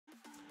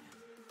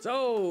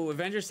So,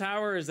 Avengers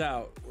Tower is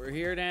out. We're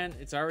here then.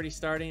 It's already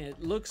starting.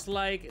 It looks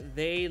like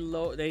they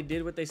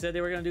did what they said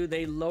they were going to do.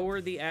 They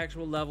lowered the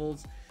actual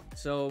levels,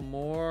 so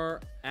more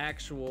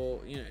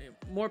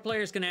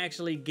players can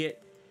actually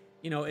get,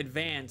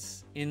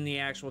 advance in the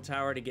actual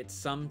tower to get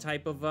some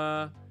type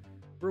of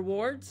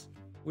rewards,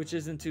 which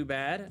isn't too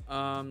bad.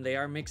 They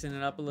are mixing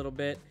it up a little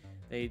bit.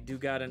 They do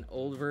got an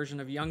old version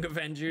of Young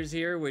Avengers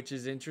here, which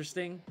is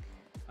interesting.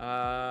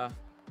 They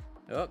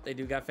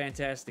do got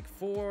Fantastic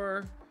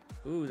Four.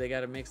 Ooh, they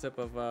got a mix up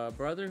of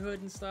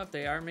Brotherhood and stuff.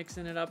 They are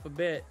mixing it up a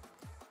bit.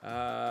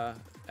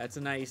 That's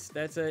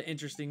an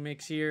interesting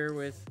mix here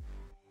with,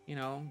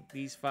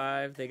 these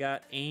five. They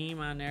got AIM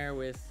on there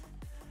with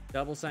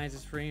Double Science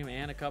Supreme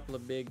and a couple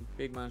of big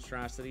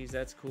monstrosities.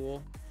 That's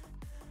cool.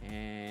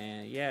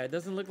 And yeah, it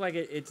doesn't look like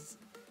it's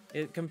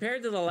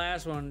compared to the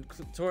last one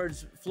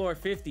towards floor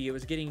 50. It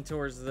was getting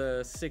towards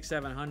the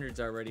 600-700s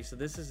already. So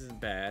this isn't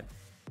bad.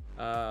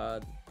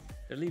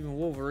 They're leaving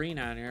Wolverine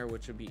on here,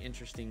 which would be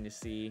interesting to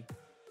see.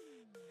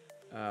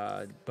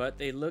 But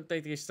they look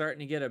like they're starting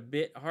to get a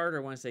bit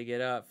harder once they get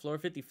up. Floor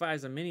 55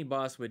 is a mini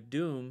boss with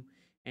Doom,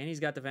 and he's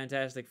got the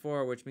Fantastic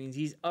Four, which means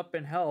he's up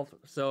in health.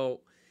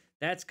 So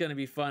that's going to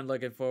be fun.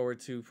 Looking forward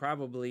to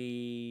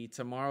probably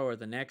tomorrow or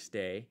the next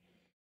day.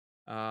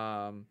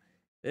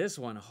 This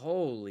one,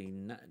 holy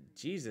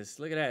Jesus,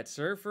 look at that.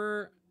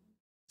 Surfer,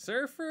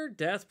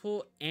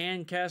 Deathpool,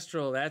 and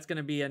Kestrel. That's going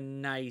to be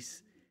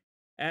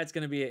that's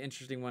going to be an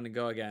interesting one to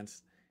go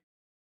against.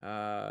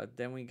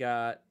 Then we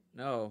got,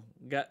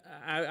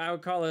 I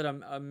would call it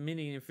a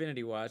mini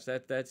Infinity Watch.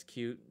 That's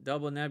cute.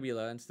 Double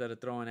Nebula instead of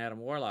throwing Adam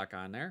Warlock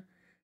on there.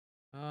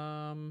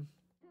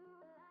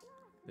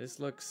 This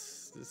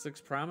looks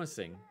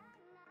promising.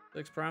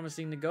 Looks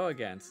promising to go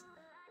against.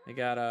 They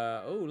got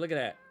look at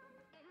that.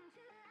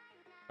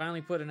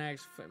 Finally put a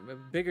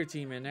bigger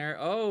team in there.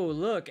 Oh,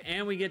 look,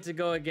 and we get to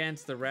go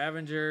against the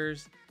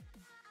Ravengers.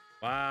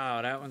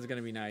 Wow, that one's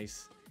gonna be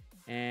nice.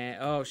 And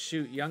oh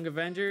shoot, Young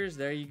Avengers,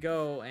 there you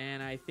go.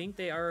 And I think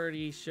they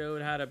already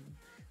showed how to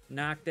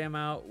knock them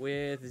out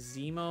with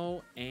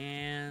Zemo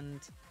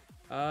and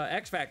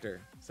X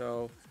Factor.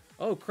 So,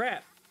 oh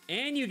crap.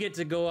 And you get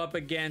to go up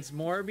against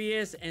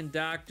Morbius and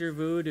Dr.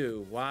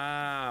 Voodoo.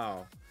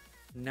 Wow.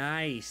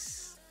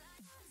 Nice.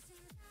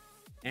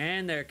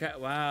 And they're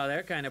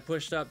kind of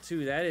pushed up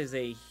too. That is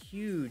a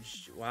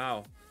huge,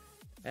 wow.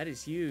 That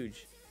is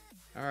huge.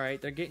 All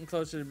right, they're getting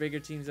closer to bigger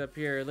teams up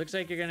here. It looks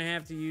like you're gonna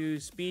have to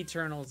use Speed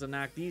Eternals to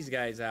knock these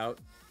guys out.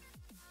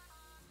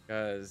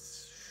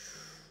 Cause,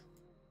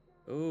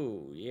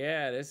 oh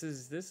yeah, this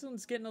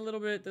one's getting a little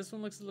bit. This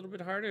one looks a little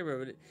bit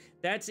harder, but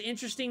that's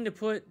interesting to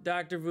put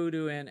Dr.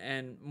 Voodoo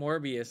and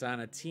Morbius on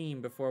a team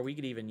before we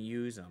could even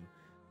use them.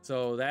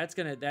 So that's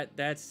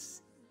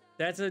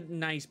a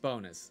nice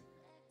bonus.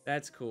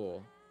 That's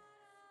cool.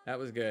 That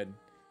was good.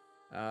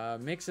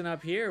 Mixing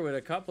up here with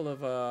a couple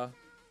of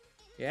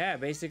yeah,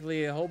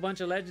 basically a whole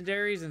bunch of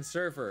legendaries and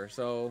Surfer,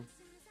 so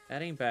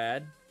that ain't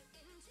bad.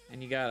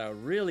 And you got a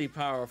really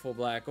powerful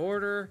Black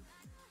Order,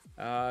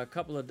 a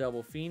couple of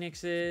double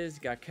Phoenixes,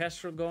 you got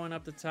Kestrel going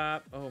up the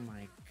top. Oh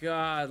my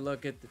god,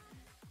 look at the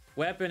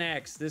Weapon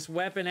X. This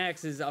Weapon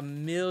X is a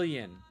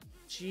million.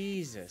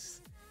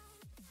 Jesus.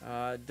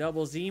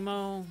 Double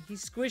Zemo.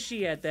 He's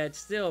squishy at that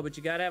still, but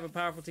you gotta have a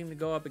powerful team to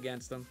go up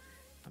against him.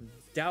 I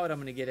doubt I'm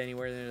gonna get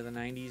anywhere near the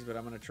 90s, but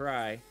I'm gonna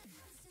try.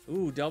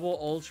 Ooh, double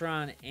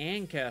Ultron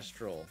and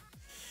Kestrel.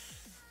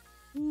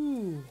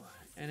 Ooh.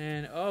 And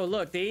then, oh,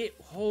 look,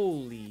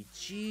 holy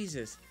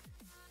Jesus.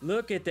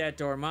 Look at that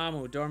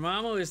Dormammu.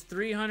 Dormammu is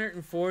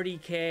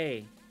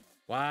 340k.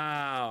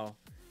 Wow.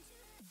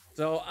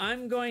 So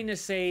I'm going to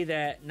say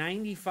that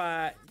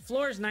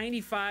floors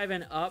 95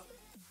 and up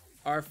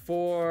are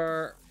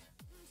for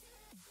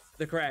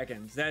the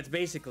Krakens. That's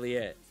basically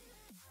it.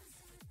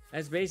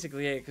 That's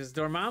basically it, because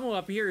Dormammu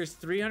up here is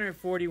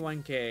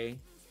 341k.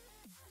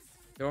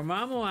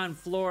 Dormammu on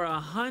floor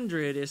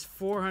 100 is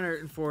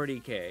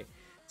 440k.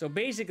 So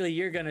basically,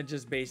 you're gonna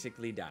just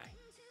basically die.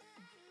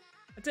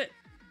 That's it.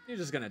 You're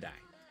just gonna die.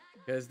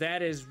 Because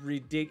that is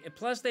ridiculous.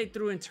 Plus, they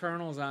threw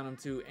internals on them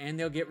too, and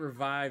they'll get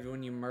revived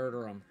when you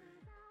murder them.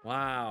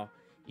 Wow.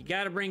 You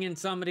gotta bring in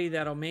somebody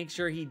that'll make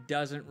sure he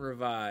doesn't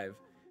revive.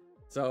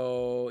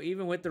 So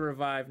even with the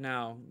revive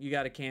now, you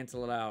gotta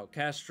cancel it out.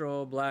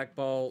 Kestrel, Black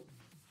Bolt.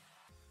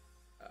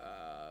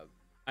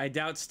 I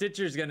doubt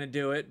Stitcher's gonna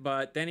do it,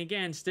 but then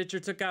again, Stitcher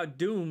took out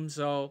Doom,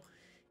 so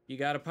you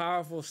got a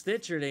powerful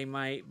Stitcher, they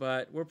might,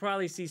 but we'll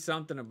probably see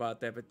something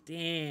about that. But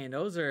damn,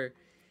 those are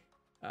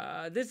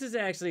this is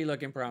actually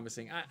looking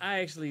promising. I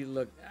actually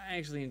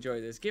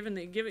enjoy this. Given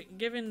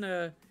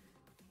the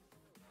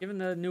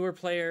newer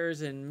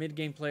players and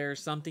mid-game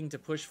players something to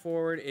push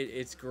forward,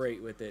 it's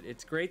great with it.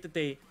 It's great that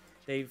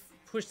they've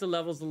pushed the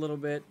levels a little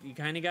bit. You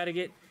kind of got to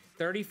get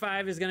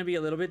 35 is going to be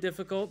a little bit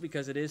difficult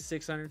because it is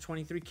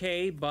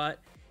 623k, but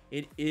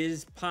it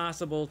is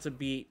possible to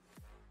beat.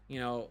 They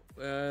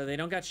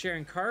don't got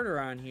Sharon Carter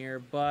on here,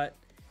 but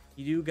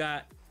you do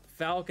got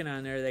Falcon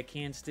on there that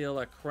can steal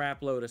a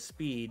crap load of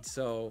speed,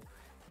 so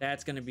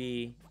that's going to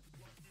be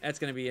that's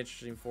going to be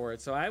interesting for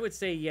it. So I would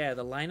say, yeah,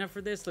 the lineup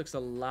for this looks a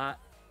lot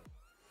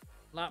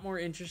more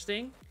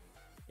interesting.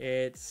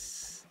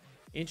 It's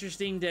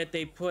interesting that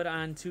they put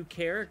on 2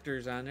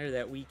 characters on there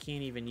that we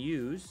can't even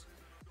use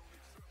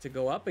to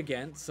go up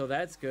against, so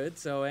that's good.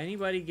 So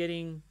anybody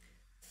getting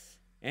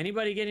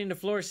to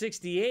floor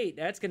 68,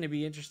 that's going to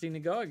be interesting to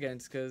go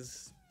against,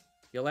 because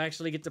you'll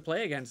actually get to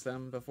play against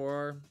them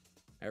before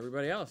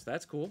everybody else.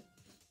 That's cool.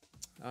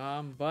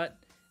 But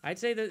I'd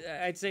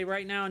say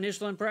right now,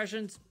 initial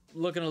impressions,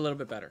 looking a little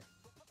bit better.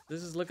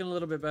 This is looking a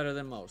little bit better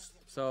than most.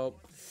 So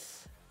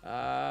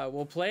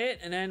we'll play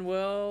it, and then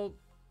we'll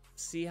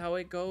see how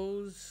it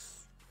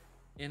goes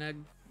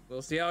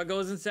we'll see how it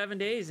goes in 7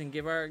 days, and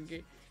give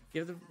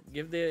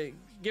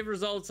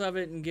results of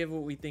it, and give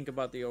what we think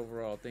about the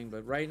overall thing.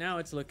 But right now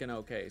it's looking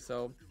okay.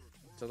 So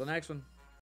till the next one.